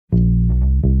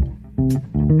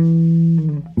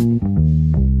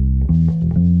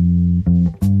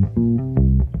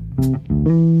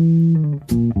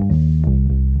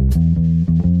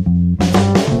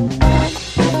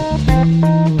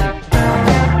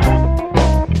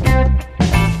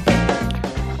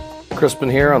Crispin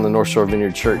here on the North Shore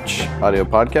Vineyard Church audio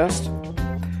podcast.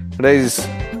 Today's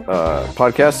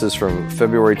podcast is from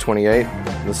February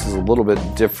 28th. This is a little bit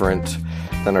different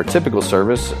than our typical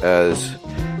service, as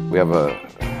we have a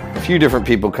few different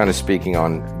people kind of speaking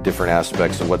on different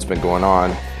aspects of what's been going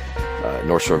on at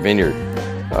North Shore Vineyard.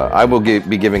 I will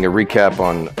be giving a recap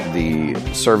on the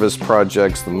service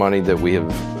projects, the money that we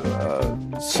have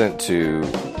sent to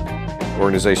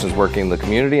organizations working in the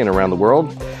community and around the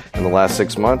world in the last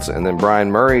 6 months. And then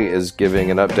Brian Murray is giving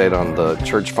an update on the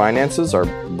church finances, our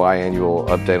biannual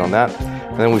update on that.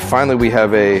 And then we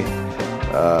have a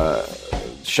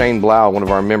Shane Blau, one of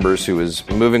our members who is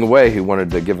moving away, who wanted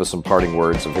to give us some parting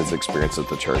words of his experience at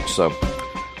the church. So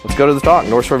let's go to the talk.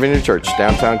 North Shore Vineyard Church,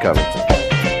 downtown Covington.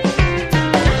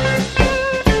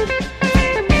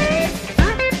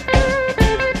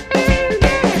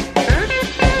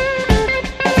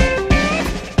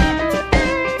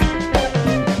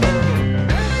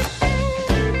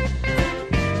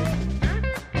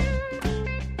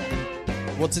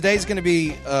 Well, today's going to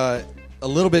be a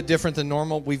little bit different than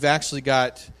normal.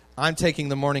 I'm taking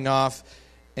the morning off,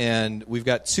 and we've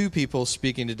got two people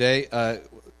speaking today.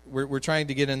 We're trying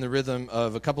to get in the rhythm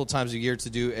of a couple of times a year to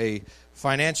do a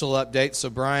financial update. So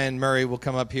Brian Murray will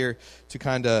come up here to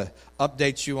kind of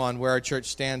update you on where our church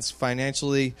stands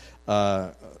financially,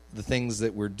 the things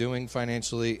that we're doing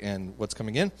financially, and what's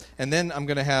coming in. And then I'm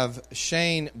going to have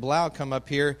Shane Blau come up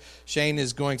here. Shane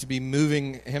is going to be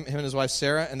moving, him and his wife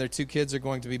Sarah and their two kids are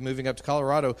going to be moving up to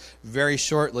Colorado very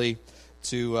shortly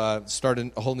to start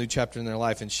a whole new chapter in their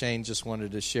life. And Shane just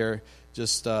wanted to share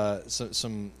just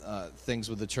some things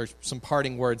with the church, some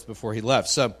parting words before he left.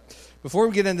 So before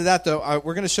we get into that, though,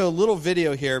 we're going to show a little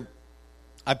video here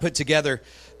I put together.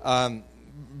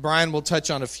 Brian will touch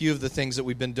on a few of the things that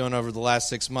we've been doing over the last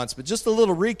 6 months, but just a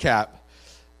little recap.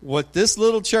 What this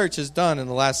little church has done in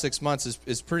the last 6 months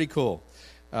is pretty cool.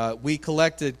 We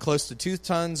collected close to 2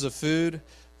 tons of food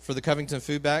for the Covington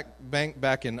Food Bank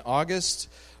back in August.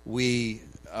 We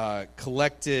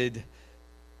collected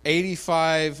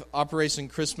 85 Operation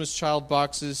Christmas Child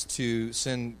boxes to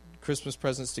send Christmas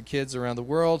presents to kids around the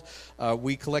world.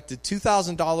 We collected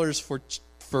 $2,000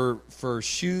 for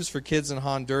shoes for kids in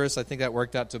Honduras. I think that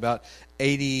worked out to about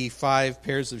 85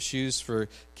 pairs of shoes for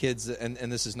kids,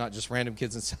 and this is not just random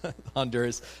kids in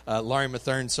Honduras. Laurie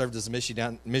Mathern served as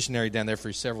a missionary down there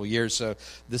for several years, so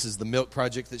this is the Milk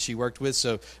Project that she worked with.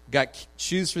 So we got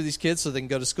shoes for these kids so they can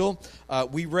go to school.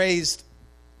 We raised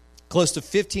close to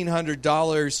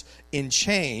 $1,500 in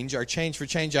change, our Change for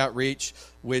Change outreach,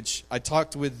 which I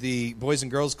talked with the Boys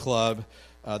and Girls Club.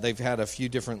 They've had a few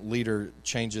different leader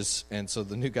changes, and so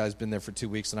the new guy's been there for 2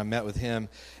 weeks, and I met with him,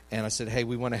 and I said, hey,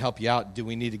 we want to help you out. Do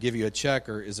we need to give you a check,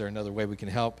 or is there another way we can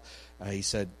help? He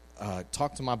said,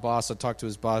 talk to my boss. I talked to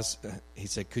his boss. He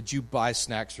said, could you buy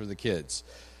snacks for the kids?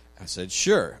 I said,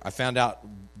 sure. I found out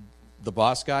the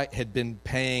boss guy had been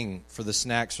paying for the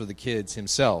snacks for the kids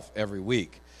himself every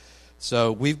week.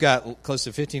 So we've got close to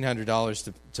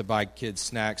 $1,500 to buy kids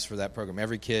snacks for that program.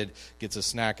 Every kid gets a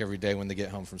snack every day when they get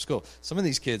home from school. Some of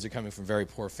these kids are coming from very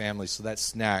poor families, so that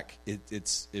snack,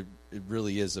 it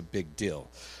really is a big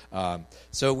deal.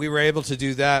 So we were able to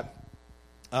do that.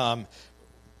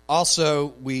 Also,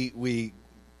 we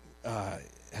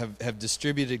have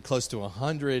distributed close to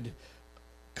 100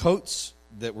 coats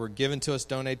that were given to us,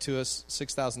 donated to us,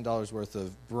 $6,000 worth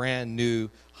of brand new,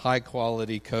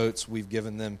 high-quality coats. We've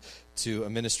given them to a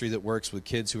ministry that works with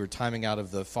kids who are timing out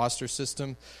of the foster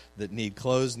system that need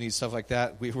clothes, need stuff like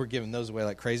that. We were giving those away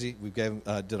like crazy. We did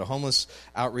a homeless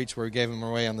outreach where we gave them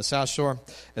away on the South Shore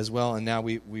as well, and now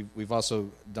we've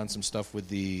also done some stuff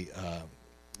with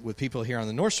with people here on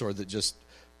the North Shore that just,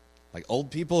 like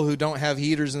old people who don't have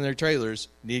heaters in their trailers,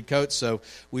 need coats. So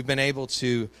we've been able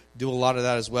to do a lot of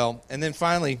that as well. And then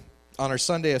finally, on our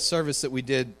Sunday, a service that we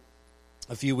did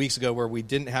a few weeks ago where we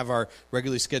didn't have our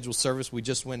regularly scheduled service. We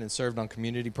just went and served on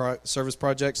community service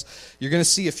projects. You're going to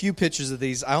see a few pictures of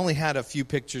these. I only had a few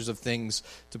pictures of things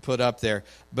to put up there.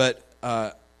 But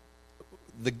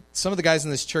some of the guys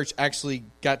in this church actually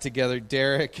got together,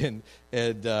 Derek and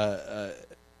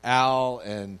Al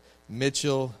and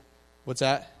Mitchell. What's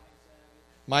that?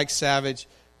 Mike Savage.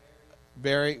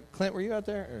 Barry. Clint, were you out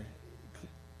there? Or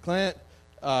Clint.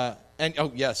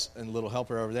 And little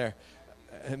helper over there.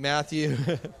 Matthew.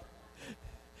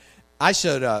 I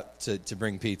showed up to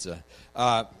bring pizza.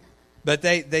 But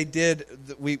they did.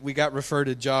 We got referred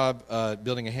a job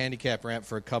building a handicap ramp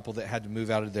for a couple that had to move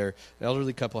out of their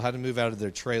elderly couple had to move out of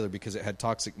their trailer because it had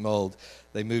toxic mold.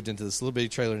 They moved into this little bitty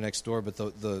trailer next door, but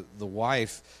the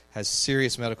wife has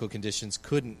serious medical conditions,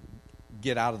 couldn't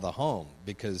get out of the home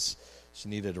because she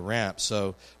needed a ramp.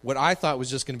 So what I thought was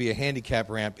just going to be a handicap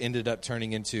ramp ended up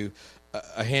turning into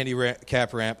a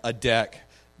handicap ramp, a deck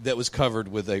that was covered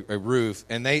with a roof,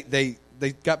 and they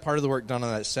got part of the work done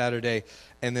on that Saturday,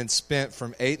 and then spent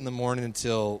from 8 in the morning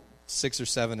until 6 or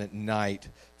 7 at night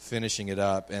finishing it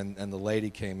up. And the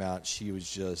lady came out, she was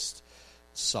just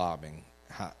sobbing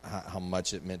how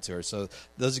much it meant to her. So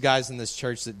those guys in this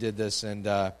church that did this, and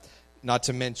not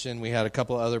to mention we had a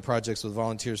couple of other projects with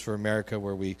Volunteers for America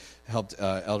where we helped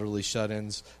elderly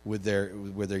shut-ins with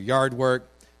their yard work,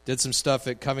 did some stuff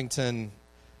at Covington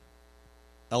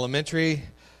Elementary,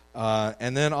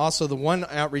 and then also the one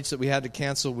outreach that we had to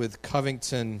cancel with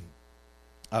Covington,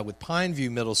 with Pineview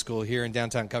Middle School here in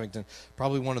downtown Covington,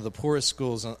 probably one of the poorest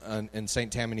schools in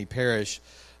St. Tammany Parish.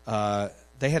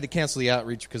 They had to cancel the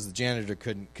outreach because the janitor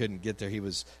couldn't get there. He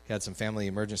had some family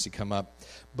emergency come up.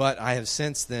 But I have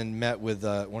since then met with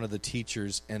one of the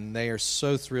teachers, and they are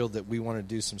so thrilled that we want to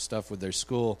do some stuff with their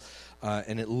school.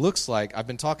 And it looks like, I've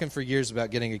been talking for years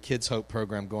about getting a Kids Hope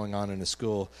program going on in a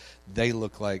school. They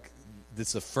look like this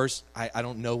is the first. I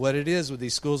don't know what it is with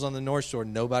these schools on the North Shore.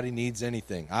 Nobody needs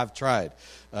anything. I've tried.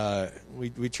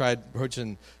 We tried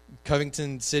approaching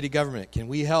Covington city government. Can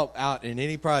we help out in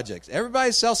any projects?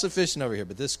 Everybody's self-sufficient over here,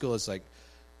 but this school is like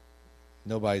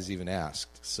nobody's even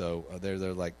asked. So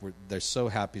they're so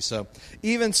happy. So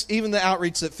even the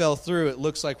outreach that fell through, it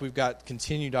looks like we've got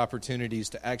continued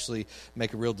opportunities to actually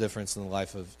make a real difference in the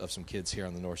life of some kids here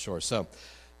on the North Shore. So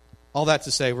all that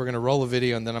to say, we're going to roll a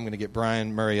video, and then I'm going to get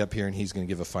Brian Murray up here, and he's going to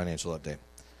give a financial update.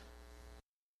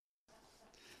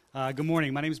 Good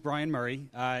morning. My name is Brian Murray,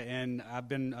 and I've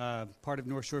been part of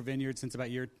North Shore Vineyard since about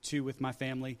year 2 with my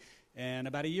family. And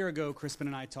about a year ago, Crispin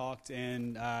and I talked,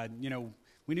 and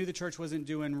we knew the church wasn't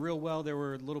doing real well. There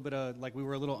were a little bit of, we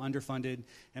were a little underfunded.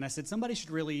 And I said, somebody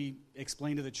should really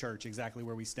explain to the church exactly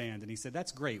where we stand. And he said,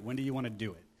 that's great. When do you want to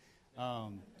do it?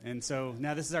 And so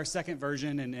now this is our second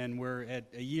version, and we're at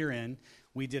a year in.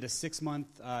 We did a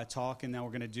 6-month talk, and now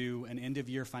we're going to do an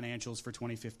end-of-year financials for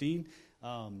 2015.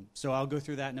 So I'll go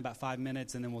through that in about 5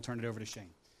 minutes, and then we'll turn it over to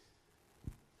Shane.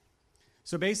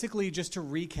 So basically, just to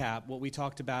recap what we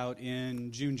talked about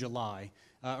in June, July,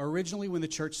 originally when the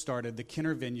church started, the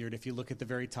Kenner Vineyard, if you look at the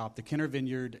very top, the Kenner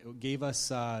Vineyard gave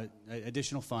us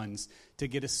additional funds to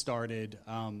get us started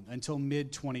until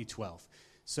mid-2012.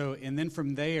 So, and then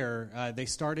from there, they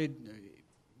started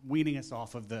weaning us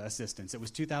off of the assistance. It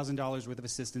was $2,000 worth of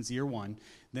assistance year 1.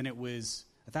 Then it was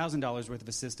 $1,000 worth of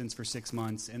assistance for 6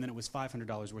 months. And then it was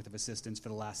 $500 worth of assistance for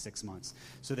the last 6 months.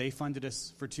 So they funded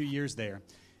us for 2 years there.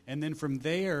 And then from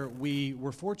there, we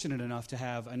were fortunate enough to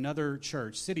have another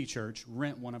church, City Church,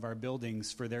 rent one of our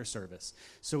buildings for their service.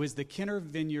 So as the Kenner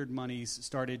Vineyard monies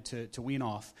started to wean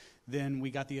off, then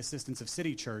we got the assistance of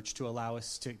City Church to allow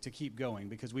us to keep going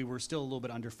because we were still a little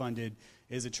bit underfunded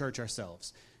as a church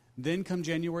ourselves. Then come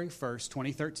January 1st,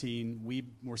 2013, we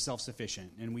were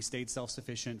self-sufficient, and we stayed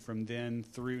self-sufficient from then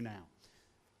through now.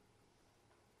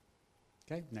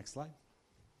 Okay, next slide.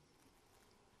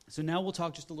 So now we'll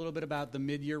talk just a little bit about the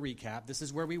mid-year recap. This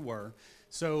is where we were.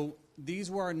 So these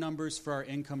were our numbers for our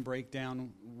income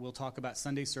breakdown. We'll talk about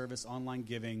Sunday service, online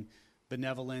giving,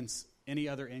 benevolence, any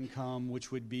other income,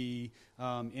 which would be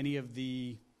any of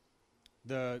the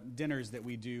dinners that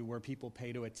we do where people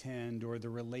pay to attend, or the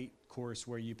Relate course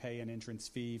where you pay an entrance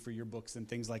fee for your books and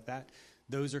things like that.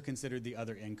 Those are considered the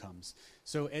other incomes.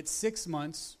 So at 6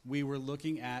 months, we were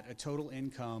looking at a total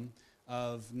income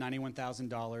of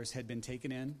 $91,000 had been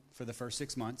taken in for the first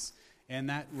 6 months, and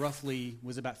that roughly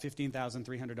was about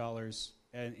 $15,300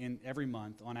 in every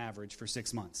month on average for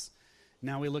 6 months.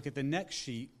 Now we look at the next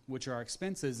sheet, which are our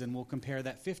expenses, and we'll compare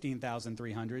that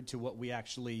 $15,300 to what we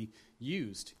actually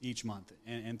used each month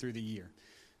and through the year.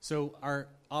 So our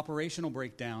operational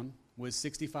breakdown was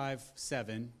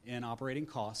 $65,700 in operating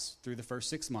costs through the first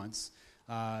 6 months.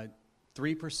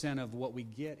 3% of what we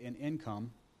get in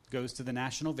income goes to the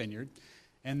National Vineyard.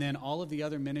 And then all of the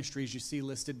other ministries you see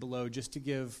listed below, just to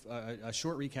give a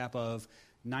short recap of,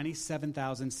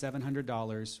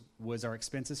 $97,700 was our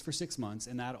expenses for 6 months,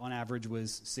 and that on average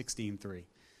was $16,300.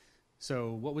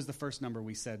 So what was the first number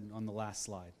we said on the last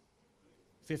slide?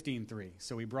 $15,300.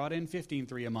 So we brought in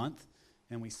 $15,300 a month,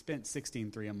 and we spent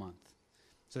 $16,300 a month.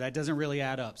 So that doesn't really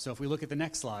add up. So if we look at the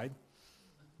next slide,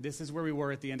 this is where we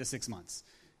were at the end of 6 months.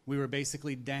 We were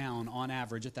basically down on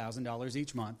average $1,000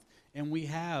 each month, And we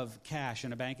have cash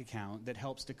in a bank account that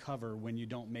helps to cover when you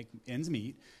don't make ends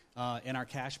meet. And our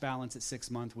cash balance at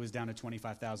 6 months was down to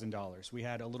 $25,000. We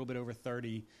had a little bit over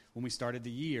 30 when we started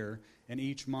the year, and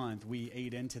each month we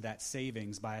ate into that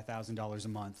savings by $1,000 a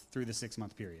month through the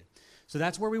 6-month period. So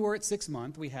that's where we were at 6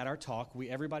 months. We had our talk.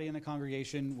 Everybody in the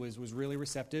congregation was really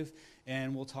receptive,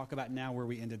 and we'll talk about now where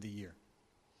we ended the year.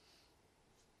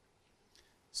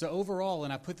 So overall,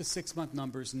 and I put the 6-month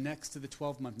numbers next to the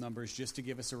 12-month numbers just to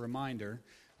give us a reminder,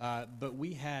 but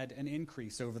we had an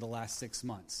increase over the last 6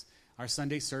 months. Our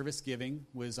Sunday service giving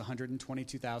was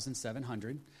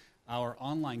 $122,700. Our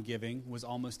online giving was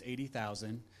almost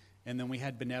 $80,000, and then we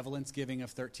had benevolence giving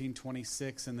of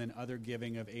 $1,326, and then other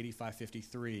giving of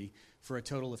 $8,553, for a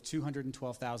total of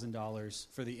 $212,000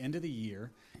 for the end of the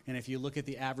year. And if you look at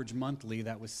the average monthly,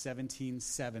 that was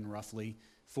 $17,700 roughly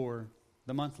for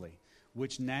the monthly.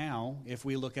 Which now, if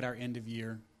we look at our end of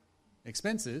year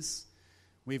expenses,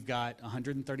 we've got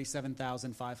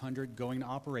 $137,500 going to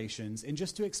operations. And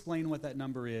just to explain what that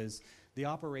number is, the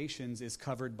operations is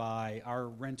covered by our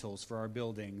rentals for our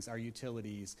buildings, our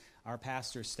utilities, our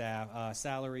pastor staff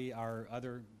salary, our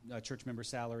other church member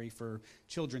salary for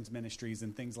children's ministries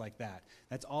and things like that.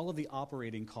 That's all of the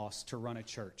operating costs to run a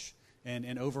church.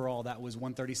 And overall, that was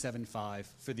 $137,500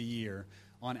 for the year.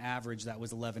 On average, that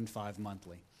was $11,500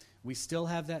 monthly. We still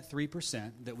have that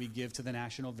 3% that we give to the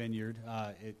National Vineyard,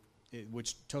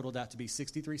 which totaled out to be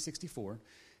 $63,64.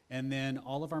 And then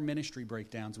all of our ministry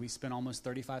breakdowns, we spent almost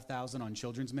 $35,000 on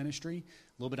children's ministry,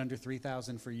 a little bit under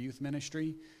 $3,000 for youth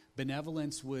ministry.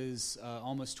 Benevolence was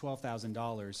almost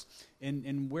 $12,000.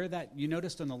 And where that, you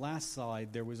noticed on the last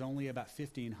slide, there was only about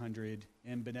 $1,500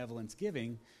 in benevolence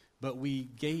giving, but we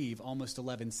gave almost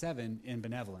 $11,700 in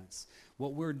benevolence.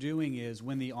 What we're doing is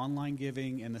when the online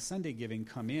giving and the Sunday giving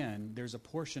come in, there's a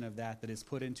portion of that is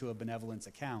put into a benevolence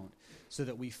account so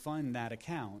that we fund that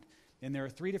account. And there are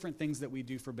 3 different things that we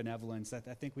do for benevolence. I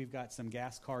think we've got some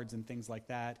gas cards and things like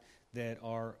that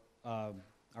our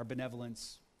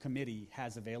benevolence committee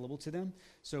has available to them.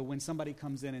 So when somebody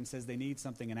comes in and says they need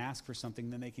something and ask for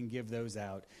something, then they can give those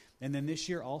out. And then this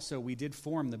year also, we did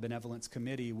form the benevolence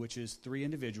committee, which is 3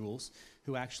 individuals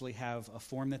who actually have a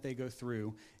form that they go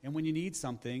through. And when you need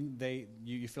something,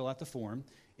 you fill out the form.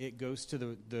 It goes to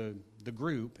the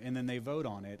group, and then they vote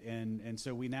on it. And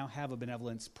so we now have a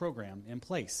benevolence program in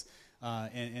place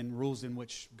and rules in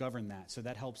which govern that. So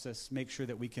that helps us make sure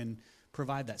that we can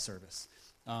provide that service.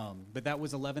 But that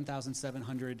was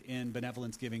 $11,700 in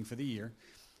benevolence giving for the year.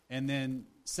 And then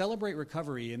Celebrate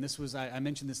Recovery, and this was, I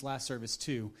mentioned this last service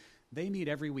too, they meet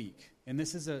every week. And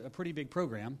this is a pretty big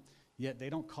program, yet they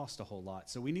don't cost a whole lot.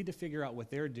 So we need to figure out what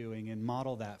they're doing and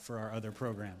model that for our other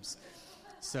programs.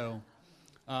 So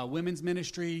women's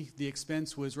ministry, the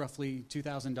expense was roughly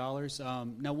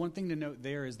 $2,000. Now, one thing to note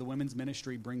there is the women's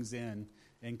ministry brings in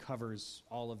and covers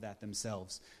all of that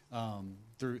themselves.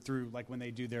 Through like when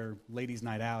they do their ladies'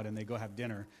 night out and they go have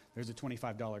dinner, there's a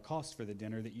 $25 cost for the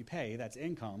dinner that you pay. That's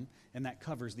income, and that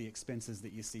covers the expenses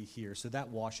that you see here. So that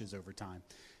washes over time.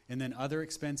 And then other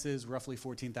expenses, roughly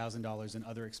 $14,000 in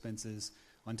other expenses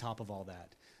on top of all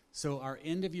that. So our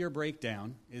end-of-year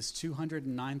breakdown is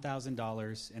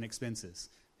 $209,000 in expenses.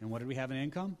 And what did we have in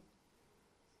income?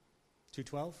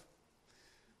 $212,000.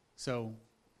 So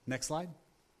next slide.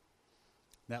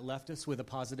 That left us with a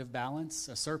positive balance,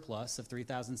 a surplus of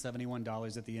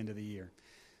 $3,071 at the end of the year.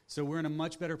 So we're in a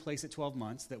much better place at 12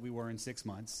 months than we were in 6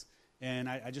 months. And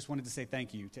I just wanted to say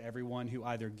thank you to everyone who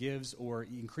either gives or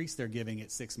increased their giving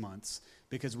at 6 months,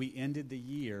 because we ended the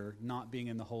year not being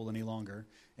in the hole any longer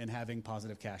and having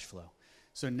positive cash flow.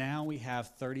 So now we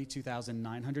have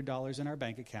 $32,900 in our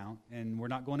bank account, and we're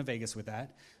not going to Vegas with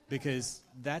that, because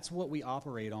that's what we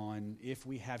operate on if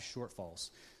we have shortfalls.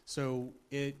 So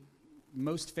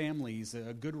most families,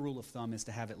 a good rule of thumb is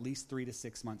to have at least 3 to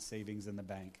 6 months savings in the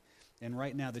bank. And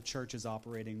right now the church is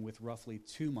operating with roughly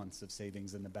 2 months of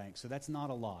savings in the bank. So that's not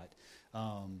a lot.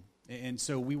 And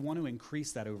so we want to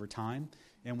increase that over time,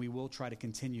 and we will try to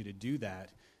continue to do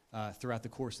that throughout the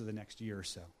course of the next year or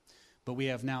so. But we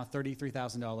have now a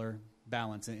 $33,000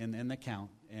 balance in the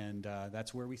account, and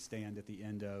that's where we stand at the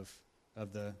end of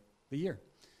the year.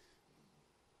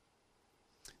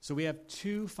 So we have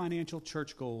 2 financial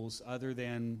church goals other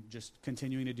than just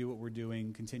continuing to do what we're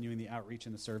doing, continuing the outreach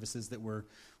and the services that we're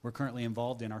currently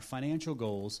involved in. Our financial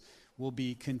goals will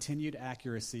be continued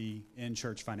accuracy in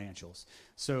church financials.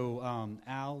 So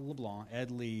Al LeBlanc,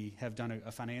 Ed Lee have done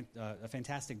a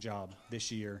fantastic job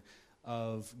this year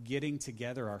of getting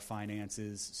together our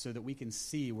finances so that we can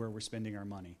see where we're spending our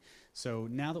money. So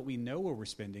now that we know where we're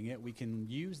spending it, we can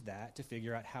use that to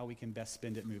figure out how we can best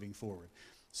spend it moving forward.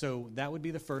 So that would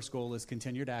be the first goal, is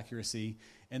continued accuracy.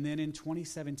 And then in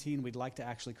 2017, we'd like to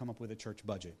actually come up with a church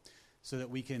budget so that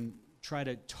we can try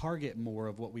to target more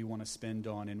of what we want to spend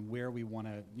on and where we want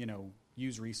to,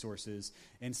 use resources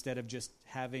instead of just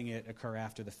having it occur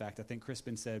after the fact. I think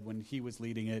Crispin said when he was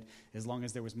leading it, as long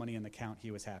as there was money in the account,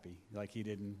 he was happy. Like it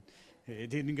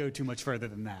didn't go too much further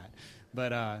than that.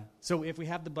 But so if we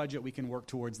have the budget, we can work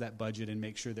towards that budget and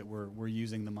make sure that we're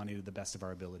using the money to the best of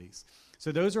our abilities.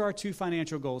 So those are our 2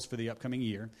 financial goals for the upcoming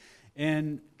year.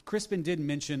 And Crispin did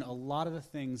mention a lot of the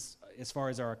things as far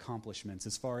as our accomplishments,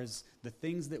 as far as the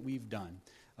things that we've done.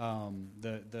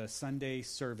 The Sunday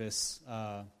service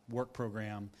work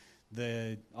program,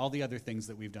 all the other things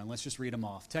that we've done. Let's just read them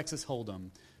off. Texas Hold'em,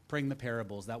 Praying the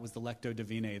Parables, that was the Lectio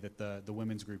Divine that the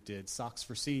women's group did. Socks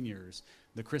for Seniors,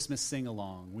 the Christmas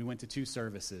Sing-Along. We went to 2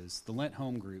 services. The Lent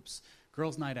home groups,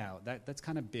 Girls' Night Out. That's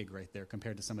kind of big right there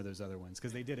compared to some of those other ones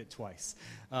because they did it twice.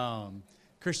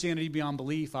 Christianity Beyond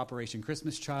Belief, Operation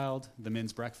Christmas Child, the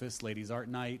Men's Breakfast, Ladies' Art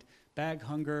Night, Bag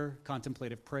Hunger,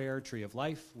 Contemplative Prayer, Tree of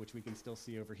Life, which we can still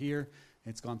see over here.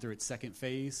 It's gone through its second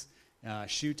phase.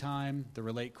 Shoe Time, the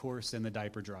Relate course, and the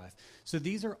Diaper Drive. So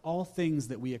these are all things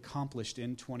that we accomplished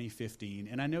in 2015.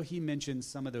 And I know he mentioned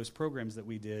some of those programs that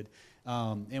we did.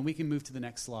 And we can move to the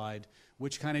next slide,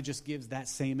 which kind of just gives that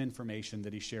same information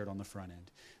that he shared on the front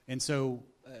end. And so,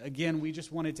 again, we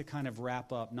just wanted to kind of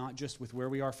wrap up, not just with where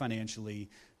we are financially,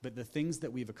 but the things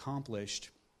that we've accomplished.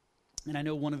 And I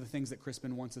know one of the things that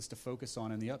Crispin wants us to focus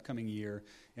on in the upcoming year,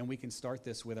 and we can start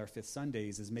this with our 5th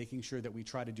Sundays, is making sure that we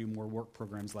try to do more work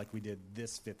programs like we did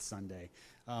this 5th Sunday.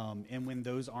 And when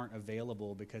those aren't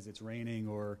available because it's raining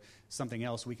or something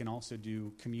else, we can also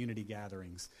do community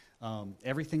gatherings.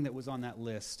 Everything that was on that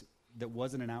list that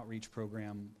wasn't an outreach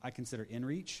program, I consider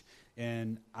in-reach,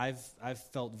 and I've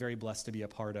felt very blessed to be a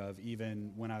part of,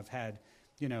 even when I've had,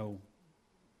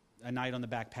 a night on the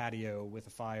back patio with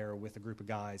a fire with a group of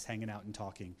guys hanging out and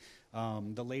talking.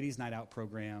 The Ladies' Night Out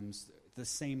programs, the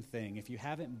same thing. If you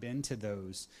haven't been to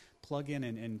those, plug in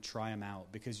and try them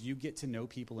out because you get to know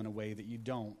people in a way that you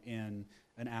don't in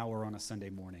an hour on a Sunday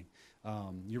morning.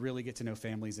 You really get to know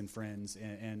families and friends,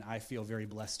 and I feel very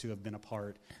blessed to have been a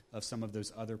part of some of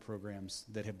those other programs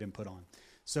that have been put on.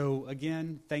 So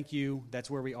again, thank you. That's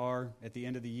where we are at the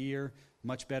end of the year.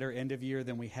 Much better end of year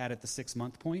than we had at the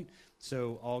 6-month point.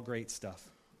 So all great stuff.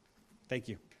 Thank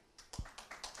you.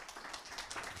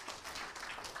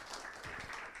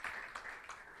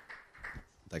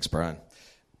 Thanks, Brian.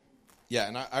 Yeah,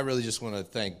 and I really just want to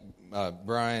thank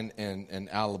Brian and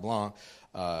Al LeBlanc.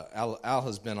 Al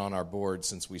has been on our board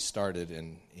since we started,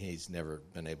 and he's never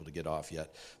been able to get off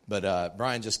yet. But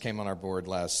Brian just came on our board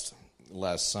last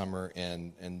summer,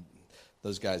 and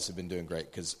those guys have been doing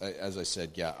great because, as I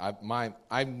said, yeah,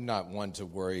 I'm not one to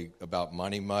worry about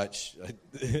money much,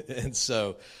 and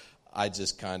so I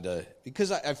just kind of,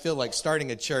 because I feel like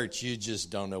starting a church, you just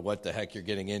don't know what the heck you're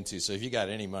getting into. So if you got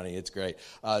any money, it's great.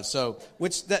 So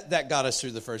which that got us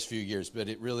through the first few years, but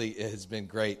it really has been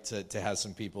great to have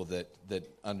some people that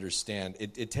understand.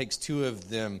 It takes 2 of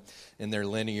them in their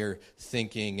linear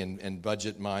thinking and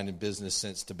budget mind and business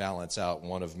sense to balance out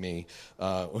one of me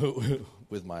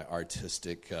with my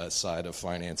artistic side of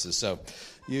finances. So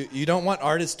you don't want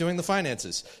artists doing the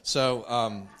finances. So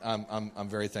I'm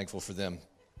very thankful for them.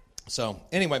 So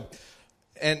anyway,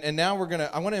 and now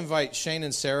I want to invite Shane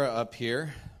and Sarah up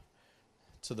here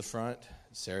to the front.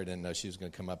 Sarah didn't know she was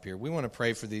going to come up here. We want to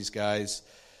pray for these guys.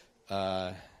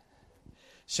 Shane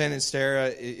and Sarah,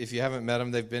 if you haven't met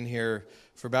them, they've been here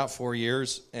for about 4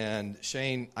 years. And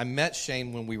Shane, I met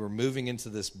Shane when we were moving into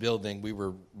this building. We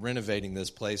were renovating this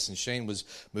place, and Shane was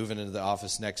moving into the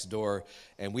office next door.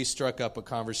 And we struck up a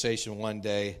conversation one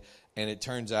day. And it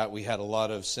turns out we had a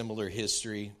lot of similar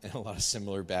history and a lot of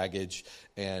similar baggage,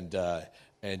 and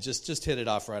just hit it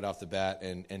off right off the bat.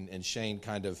 And Shane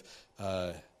kind of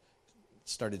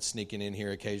started sneaking in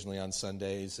here occasionally on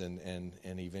Sundays, and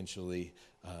eventually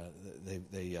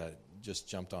they just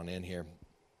jumped on in here.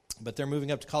 But they're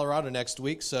moving up to Colorado next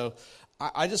week, so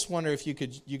I just wonder if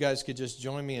you guys could just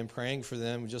join me in praying for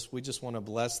them. We just want to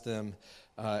bless them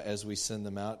as we send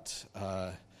them out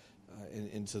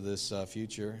into this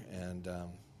future. And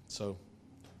so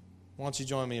why don't you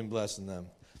join me in blessing them?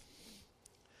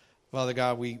 Father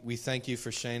God, we thank you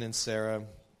for Shane and Sarah,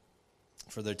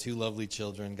 for their 2 lovely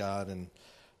children, God, and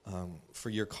for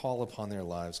your call upon their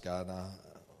lives, God.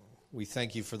 We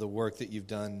thank you for the work that you've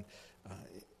done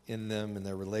in them and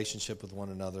their relationship with one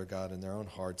another, God, in their own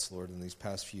hearts, Lord, in these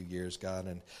past few years,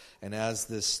 God. And as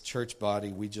this church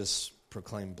body, we just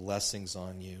proclaim blessings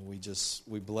on you.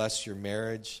 We bless your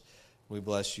marriage. We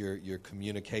bless your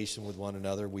communication with one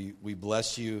another. We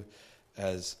bless you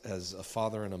as a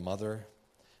father and a mother,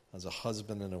 as a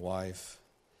husband and a wife.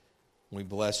 We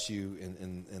bless you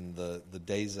in the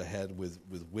days ahead with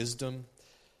wisdom.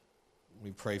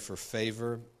 We pray for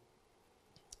favor.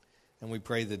 And we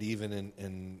pray that even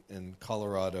in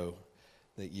Colorado,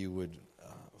 that you would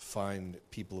find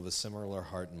people of a similar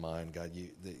heart and mind, God.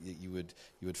 That you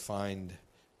would find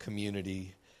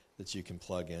community that you can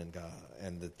plug in, God,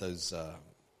 and that those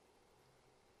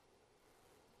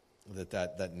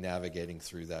that navigating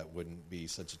through that wouldn't be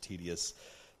such a tedious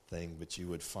thing, but you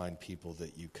would find people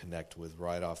that you connect with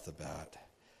right off the bat,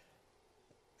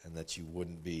 and that you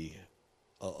wouldn't be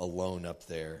alone up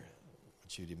there,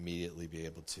 but you'd immediately be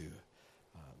able to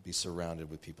be surrounded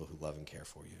with people who love and care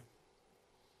for you.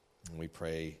 And we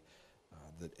pray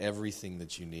that everything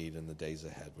that you need in the days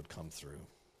ahead would come through.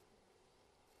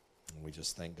 And we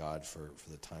just thank God for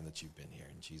the time that you've been here.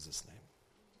 In Jesus' name,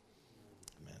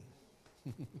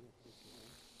 amen.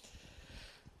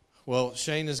 Well,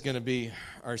 Shane is going to be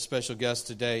our special guest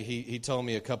today. He told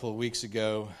me a couple of months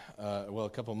ago,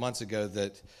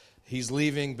 that he's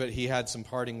leaving, but he had some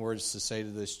parting words to say to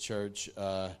this church.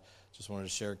 Just wanted to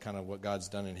share kind of what God's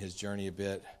done in his journey a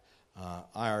bit.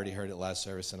 I already heard it last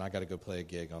service, and I got to go play a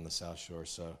gig on the South Shore,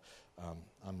 so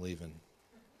I'm leaving.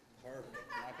 Perfect.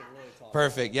 I can really talk.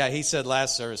 Perfect. Yeah, he said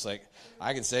last service, like,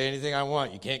 I can say anything I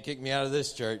want. You can't kick me out of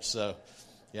this church. So,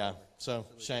 yeah. So,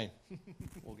 Shane.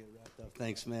 We'll get wrapped up.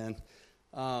 Thanks, man.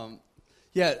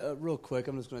 Real quick,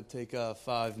 I'm just going to take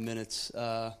 5 minutes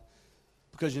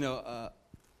because,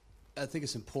 I think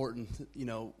it's important,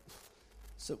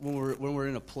 so when we're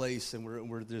in a place and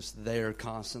we're just there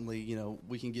constantly,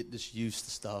 we can get just used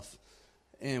to stuff,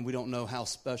 and we don't know how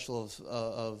special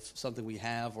of something we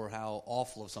have or how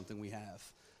awful of something we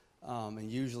have.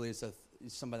 And usually it's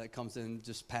somebody that comes in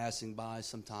just passing by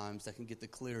sometimes that can get the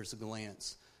clearest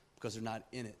glance because they're not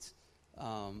in it,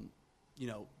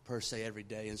 per se every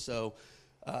day. And so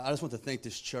I just want to thank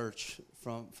this church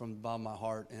from the bottom of my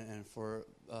heart and for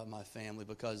my family,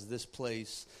 because this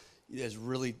place has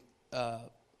really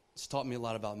it's taught me a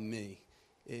lot about me.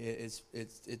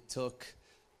 It took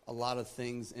a lot of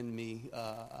things in me.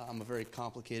 I'm a very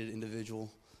complicated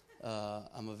individual.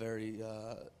 I'm a very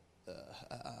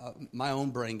my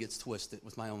own brain gets twisted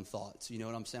with my own thoughts. You know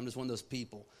what I'm saying? I'm just one of those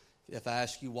people. If I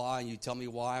ask you why and you tell me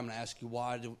why, I'm going to ask you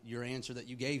why to your answer that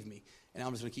you gave me. And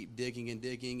I'm just going to keep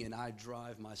digging, and I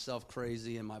drive myself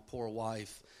crazy, and my poor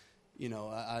wife,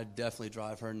 I definitely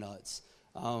drive her nuts.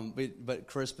 But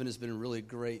Crispin has been really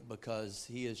great because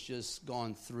he has just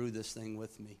gone through this thing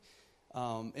with me.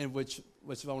 And which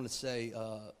I want to say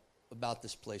about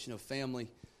this place. Family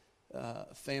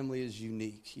is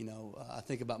unique. I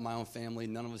think about my own family.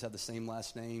 None of us have the same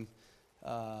last name.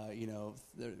 Got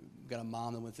a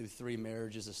mom that went through 3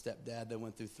 marriages, a stepdad that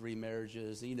went through 3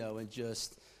 marriages, and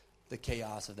just the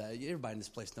chaos of that. Everybody in this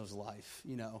place knows life.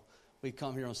 We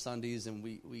come here on Sundays and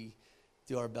we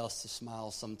do our best to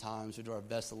smile sometimes. We do our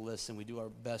best to listen. We do our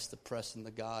best to press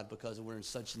into God because we're in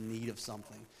such need of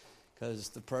something. Because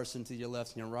the person to your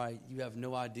left and your right, you have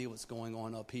no idea what's going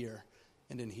on up here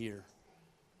and in here.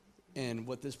 And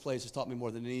what this place has taught me more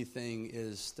than anything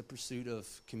is the pursuit of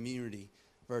community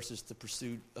versus the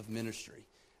pursuit of ministry.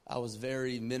 I was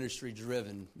very ministry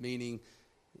driven, meaning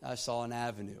I saw an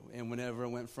avenue. And whenever I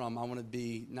went from, I want to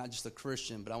be not just a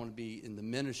Christian, but I want to be in the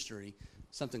ministry,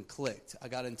 something clicked. I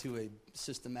got into a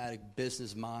systematic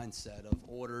business mindset of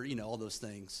order, all those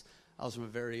things. I was from a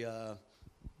very,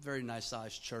 very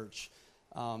nice-sized church.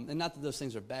 And not that those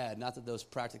things are bad, not that those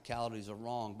practicalities are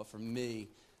wrong, but for me,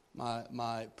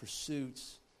 my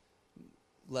pursuits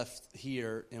left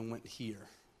here and went here.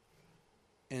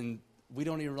 And we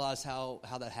don't even realize how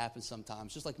that happens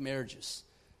sometimes, just like marriages.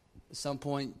 At some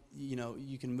point,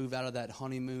 you can move out of that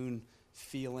honeymoon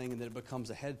feeling, and then it becomes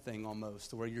a head thing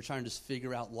almost, where you're trying to just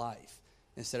figure out life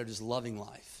instead of just loving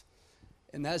life.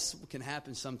 And that's what can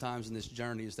happen sometimes in this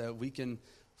journey, is that we can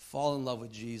fall in love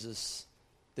with Jesus,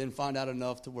 then find out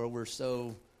enough to where we're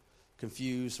so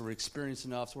confused, or experience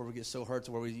enough to where we get so hurt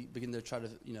to where we begin to try to,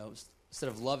 instead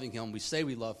of loving him, we say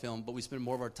we love him, but we spend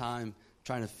more of our time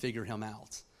trying to figure him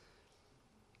out.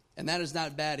 And that is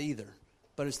not bad either,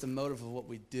 but it's the motive of what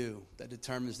we do that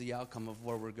determines the outcome of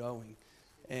where we're going.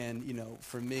 And,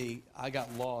 for me, I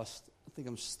got lost. I think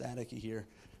I'm staticky here.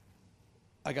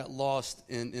 I got lost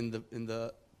in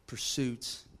the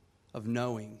pursuit of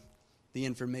knowing the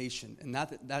information. And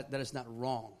not that is not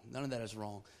wrong. None of that is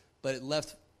wrong. But it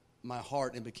left my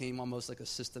heart and became almost like a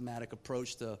systematic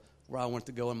approach to where I want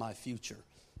to go in my future.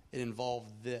 It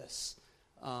involved this.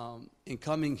 In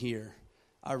coming here,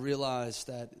 I realized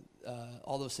that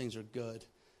all those things are good.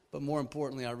 But more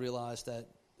importantly, I realized that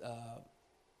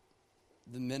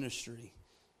the ministry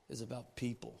is about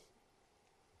people.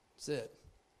 That's it.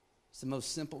 It's the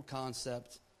most simple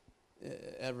concept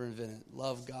ever invented.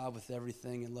 Love God with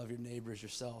everything and love your neighbor as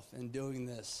yourself. In doing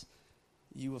this,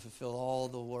 you will fulfill all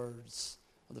the words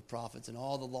of the prophets and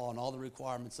all the law and all the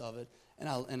requirements of it.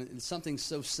 And something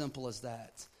so simple as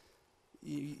that,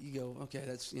 you go, okay,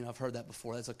 that's, I've heard that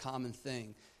before. That's a common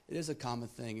thing. It is a common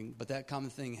thing, but that common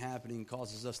thing happening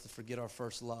causes us to forget our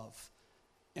first love.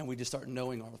 And we just start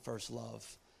knowing our first love.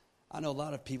 I know a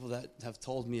lot of people that have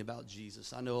told me about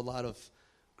Jesus. I know a lot of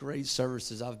great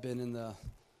services. I've been in the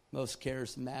most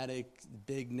charismatic,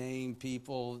 big name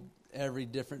people, every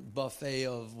different buffet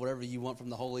of whatever you want from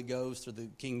the Holy Ghost or the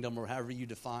kingdom or however you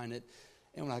define it.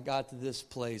 And when I got to this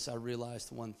place, I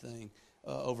realized one thing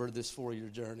over this 4-year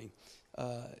journey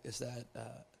is that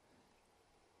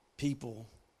people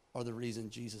are the reason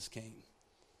Jesus came.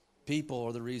 People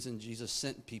are the reason Jesus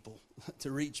sent people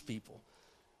to reach people.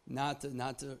 Not to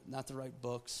write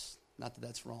books, not that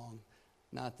that's wrong,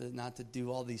 not to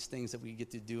do all these things that we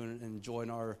get to do and enjoy in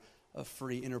our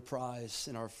free enterprise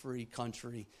in our free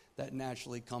country that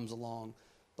naturally comes along,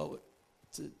 but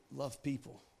to love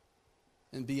people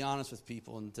and be honest with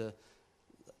people and to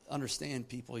understand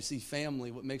people. You see,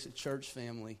 family, what makes a church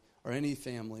family or any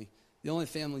family, the only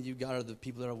family you got are the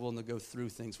people that are willing to go through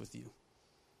things with you.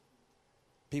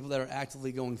 People that are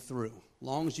actively going through,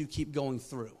 long as you keep going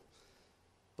through.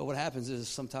 But what happens is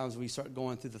sometimes we start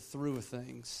going through the through of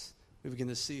things, we begin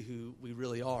to see who we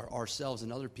really are, ourselves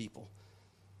and other people.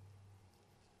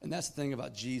 And that's the thing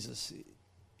about Jesus.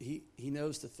 He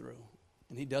knows the through,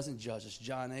 and he doesn't judge us.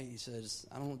 John 8, he says,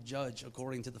 I don't judge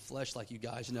according to the flesh like you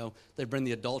guys know. They bring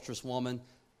the adulterous woman.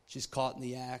 She's caught in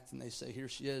the act, and they say, here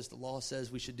she is. The law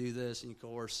says we should do this. And, of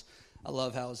course, I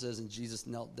love how it says, and Jesus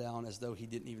knelt down as though he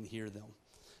didn't even hear them.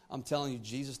 I'm telling you,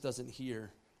 Jesus doesn't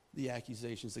hear the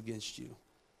accusations against you.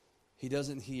 He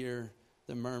doesn't hear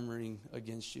the murmuring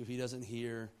against you. He doesn't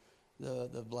hear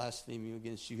the blaspheming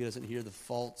against you. He doesn't hear the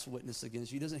false witness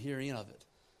against you. He doesn't hear any of it.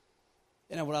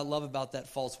 And what I love about that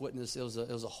false witness, it was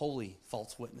a holy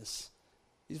false witness.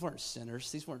 These weren't sinners.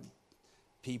 These weren't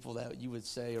people that you would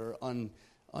say are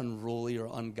unruly or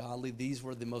ungodly. These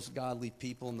were the most godly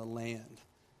people in the land.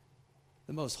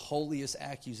 The most holiest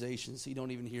accusations. You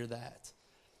don't even hear that.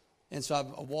 And so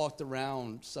I walked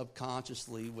around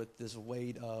subconsciously with this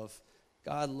weight of,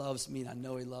 God loves me, and I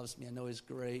know he loves me. I know he's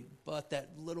great. But that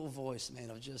little voice, man,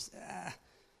 of just,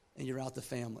 and you're out the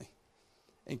family.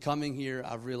 And coming here,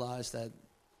 I've realized that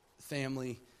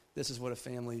family, this is what a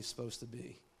family is supposed to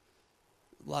be.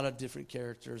 A lot of different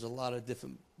characters, a lot of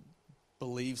different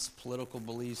beliefs, political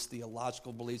beliefs,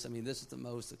 theological beliefs. I mean, this is the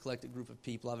most eclectic group of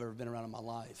people I've ever been around in my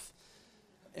life.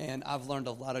 And I've learned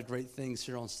a lot of great things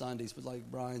here on Sundays. But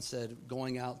like Brian said,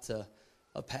 going out to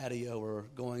a patio or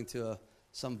going to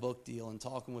some book deal and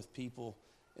talking with people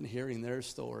and hearing their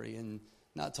story and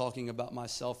not talking about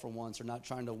myself for once or not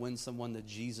trying to win someone to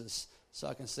Jesus so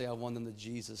I can say I won them to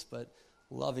Jesus, but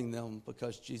loving them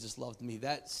because Jesus loved me.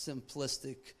 That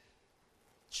simplistic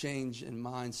change in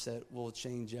mindset will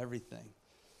change everything.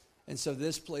 And so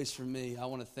this place for me, I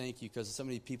want to thank you because so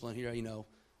many people in here,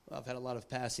 I've had a lot of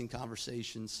passing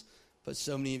conversations, but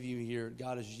so many of you here,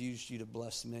 God has used you to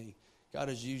bless me. God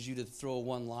has used you to throw a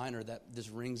one-liner that just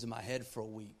rings in my head for a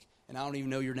week, and I don't even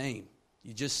know your name.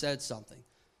 You just said something,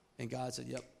 and God said,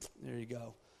 yep, there you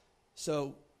go.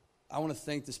 So I want to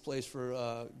thank this place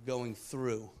for going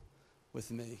through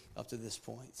with me up to this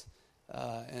point.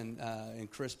 And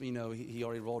Chris, he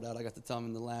already rolled out. I got to tell him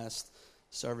in the last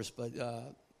service, but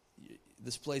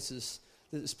this place is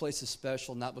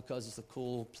special not because it's a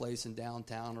cool place in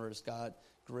downtown or it's got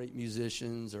great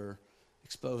musicians or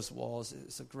exposed walls.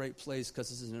 It's a great place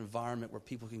because it's an environment where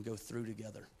people can go through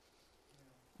together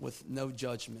with no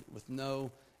judgment, with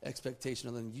no expectation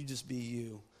other than you just be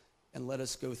you and let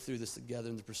us go through this together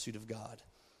in the pursuit of God.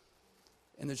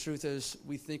 And the truth is,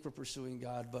 we think we're pursuing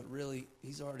God, but really,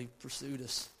 he's already pursued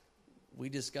us. We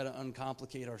just got to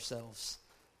uncomplicate ourselves.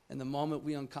 And the moment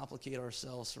we uncomplicate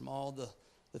ourselves from all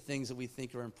the things that we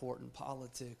think are important,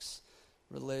 politics,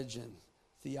 religion,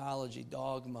 theology,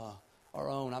 dogma, our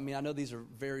own. I mean, I know these are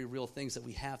very real things that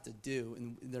we have to do,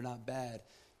 and they're not bad.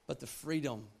 But the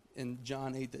freedom in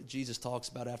John 8 that Jesus talks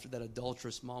about after that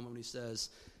adulterous moment when he says,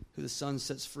 who the Son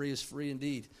sets free is free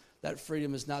indeed. That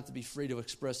freedom is not to be free to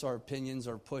express our opinions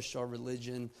or push our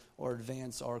religion or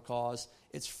advance our cause.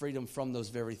 It's freedom from those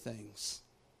very things.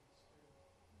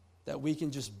 That we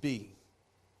can just be.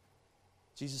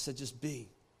 Jesus said, just be.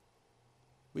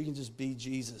 We can just be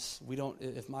Jesus.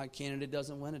 If my candidate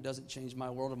doesn't win, it doesn't change my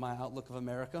world or my outlook of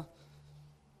America.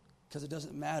 Because it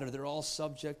doesn't matter. They're all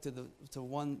subject to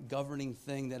one governing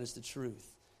thing that is the truth.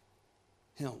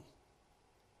 him.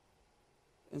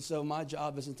 And so my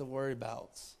job isn't to worry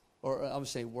about, or I would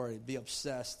say worry, be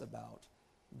obsessed about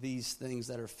these things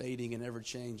that are fading and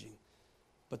ever-changing,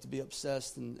 but to be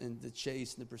obsessed and to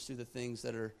chase and to pursue the things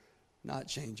that are not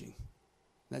changing.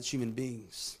 That's human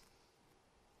beings.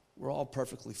 We're all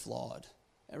perfectly flawed.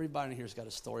 Everybody in here's got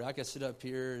a story. I can sit up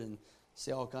here and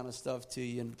say all kind of stuff to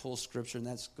you and pull scripture, and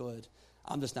that's good.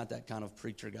 I'm just not that kind of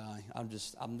preacher guy. I'm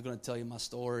going to tell you my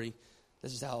story.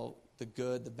 This is how the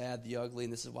good, the bad, the ugly,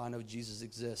 and this is why I know Jesus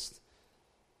exists,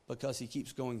 because he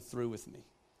keeps going through with me.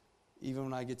 Even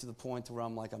when I get to the point where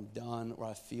I'm like I'm done, or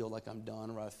I feel like I'm done,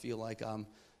 or I feel like I'm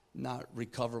not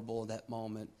recoverable at that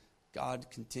moment, God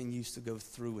continues to go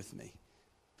through with me,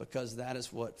 because that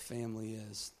is what family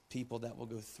is. People that will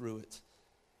go through it.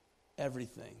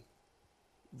 Everything.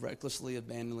 Recklessly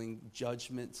abandoning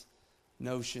judgment,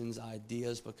 notions,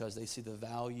 ideas, because they see the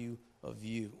value of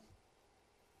you.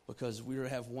 Because we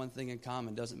have one thing in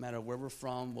common. Doesn't matter where we're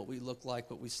from, what we look like,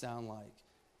 what we sound like.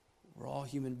 We're all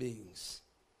human beings.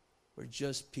 We're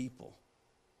just people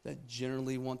that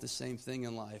generally want the same thing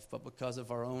in life, but because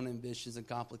of our own ambitions and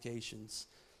complications,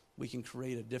 we can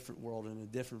create a different world and a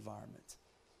different environment.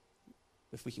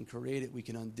 If we can create it, we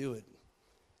can undo it.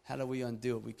 How do we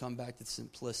undo it? We come back to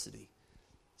simplicity.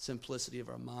 Simplicity of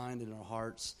our mind and our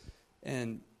hearts.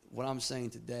 And what I'm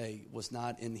saying today was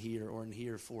not in here or in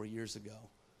here 4 years ago,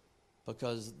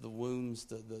 because the wounds,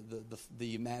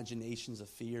 the imaginations of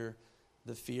fear,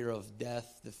 the fear of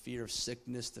death, the fear of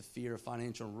sickness, the fear of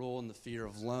financial ruin, the fear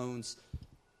of loans.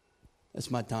 That's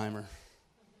my timer.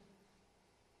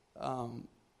 Can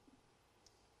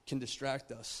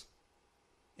distract us.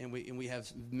 And we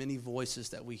have many voices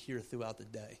that we hear throughout the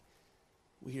day.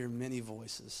 We hear many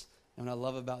voices. And what I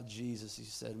love about Jesus, he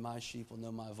said, my sheep will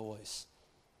know my voice.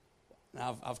 And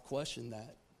I've questioned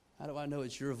that. How do I know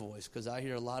it's your voice? Because I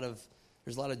hear there's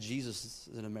a lot of Jesus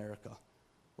in America.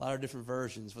 A lot of different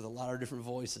versions with a lot of different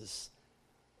voices.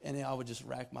 And then I would just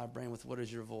rack my brain with, what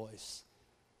is your voice?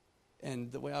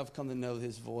 And the way I've come to know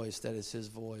his voice, that is his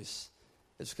voice,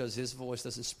 is because his voice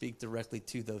doesn't speak directly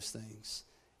to those things.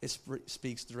 It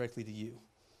speaks directly to you.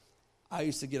 I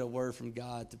used to get a word from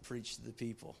God to preach to the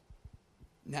people.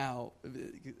 Now,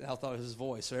 I thought it was his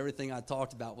voice. So everything I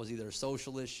talked about was either a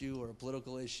social issue or a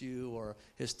political issue or a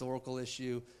historical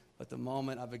issue. But the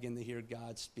moment I began to hear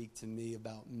God speak to me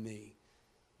about me,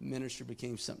 ministry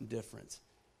became something different.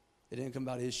 It didn't come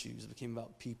about issues. It became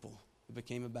about people. It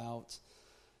became about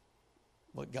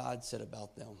what God said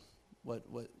about them,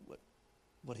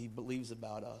 what he believes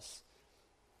about us.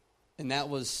 And that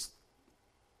was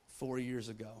 4 years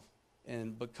ago.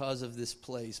 And because of this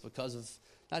place, because of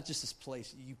not just this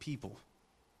place, you people,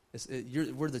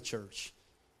 we're the church.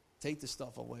 Take the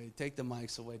stuff away. Take the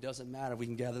mics away. It doesn't matter. We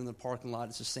can gather in the parking lot.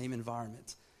 It's the same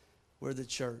environment. We're the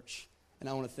church. And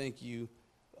I want to thank you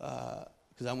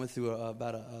because I went through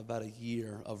about a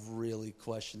year of really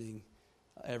questioning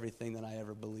everything that I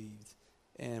ever believed.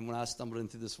 And when I stumbled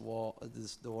into this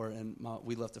door, and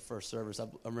we left the first service, I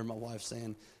remember my wife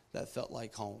saying that felt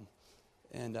like home.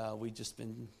 And we've just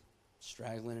been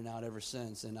straggling it out ever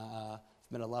since. And I've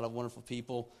met a lot of wonderful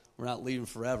people. We're not leaving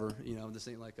forever. This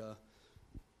ain't like a,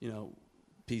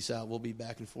 peace out. We'll be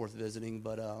back and forth visiting.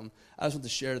 But I just want to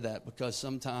share that because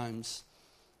sometimes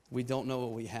we don't know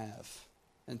what we have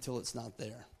until it's not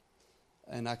there.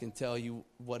 And I can tell you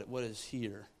what is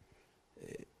here.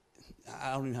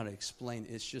 I don't even know how to explain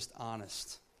it. It's just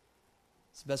honest.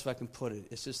 It's the best way I can put it.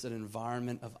 It's just an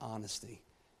environment of honesty.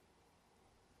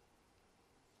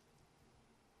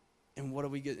 And what do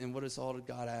we get? And what is all that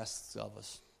God asks of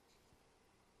us?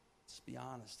 Just be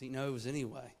honest. He knows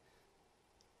anyway.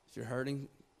 If you're hurting,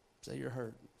 say you're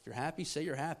hurt. If you're happy, say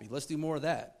you're happy. Let's do more of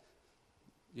that.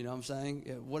 You know what I'm saying?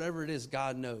 Yeah, whatever it is,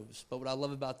 God knows. But what I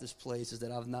love about this place is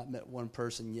that I've not met one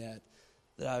person yet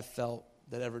that I've felt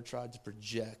that ever tried to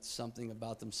project something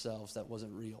about themselves that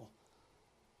wasn't real.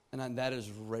 And that is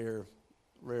rare,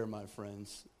 my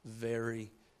friends.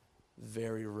 Very,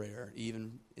 very rare,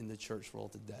 even in the church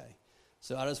world today.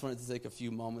 So I just wanted to take a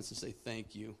few moments to say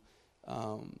thank you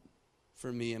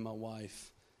for me and my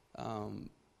wife.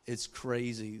 It's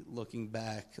crazy looking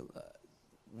back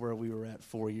where we were at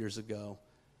 4 years ago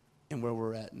and where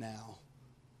we're at now.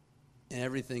 And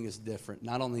everything is different,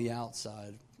 not on the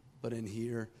outside, but in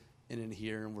here and in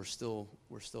here, and we're still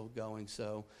going.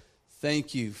 So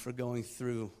thank you for going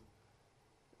through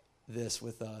this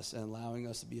with us and allowing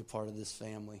us to be a part of this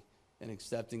family and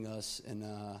accepting us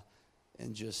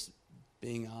and just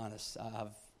being honest.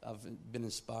 I've been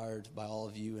inspired by all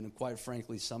of you, and quite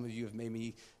frankly, some of you have made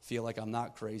me feel like I'm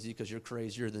not crazy because you're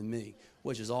crazier than me,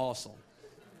 which is awesome.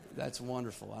 That's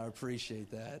wonderful. I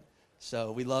appreciate that.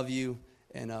 So we love you,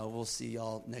 and we'll see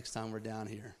y'all next time we're down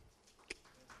here.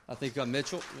 I think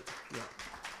Mitchell. Yeah.